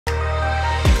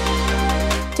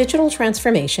Digital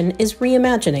transformation is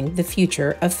reimagining the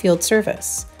future of field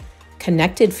service.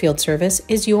 Connected field service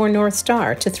is your North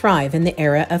Star to thrive in the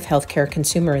era of healthcare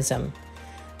consumerism.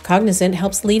 Cognizant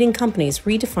helps leading companies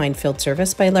redefine field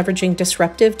service by leveraging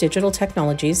disruptive digital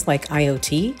technologies like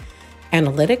IoT,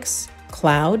 analytics,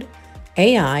 cloud,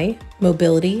 AI,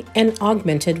 mobility, and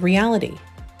augmented reality.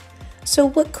 So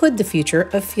what could the future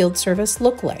of field service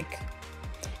look like?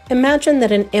 Imagine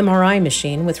that an MRI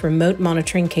machine with remote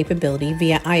monitoring capability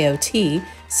via IoT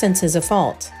senses a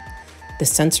fault. The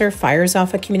sensor fires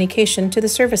off a communication to the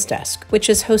service desk, which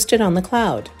is hosted on the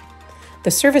cloud.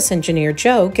 The service engineer,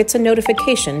 Joe, gets a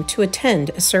notification to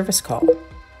attend a service call.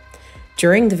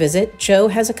 During the visit, Joe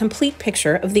has a complete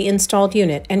picture of the installed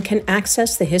unit and can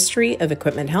access the history of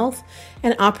equipment health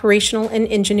and operational and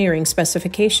engineering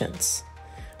specifications.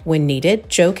 When needed,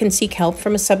 Joe can seek help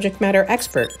from a subject matter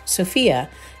expert, Sophia,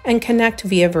 and connect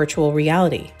via virtual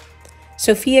reality.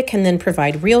 Sophia can then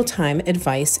provide real-time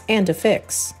advice and a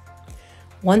fix.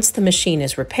 Once the machine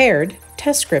is repaired,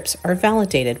 test scripts are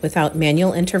validated without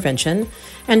manual intervention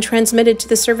and transmitted to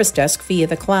the service desk via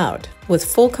the cloud, with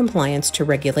full compliance to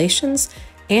regulations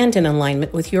and in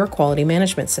alignment with your quality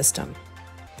management system.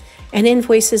 An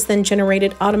invoice is then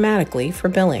generated automatically for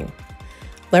billing.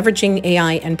 Leveraging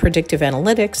AI and predictive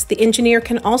analytics, the engineer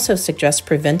can also suggest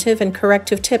preventive and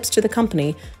corrective tips to the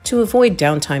company to avoid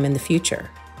downtime in the future.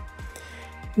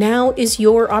 Now is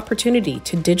your opportunity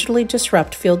to digitally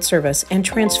disrupt field service and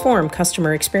transform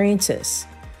customer experiences.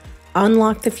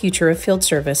 Unlock the future of field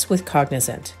service with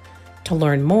Cognizant. To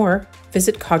learn more,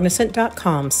 visit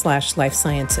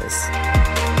cognizant.com/lifesciences.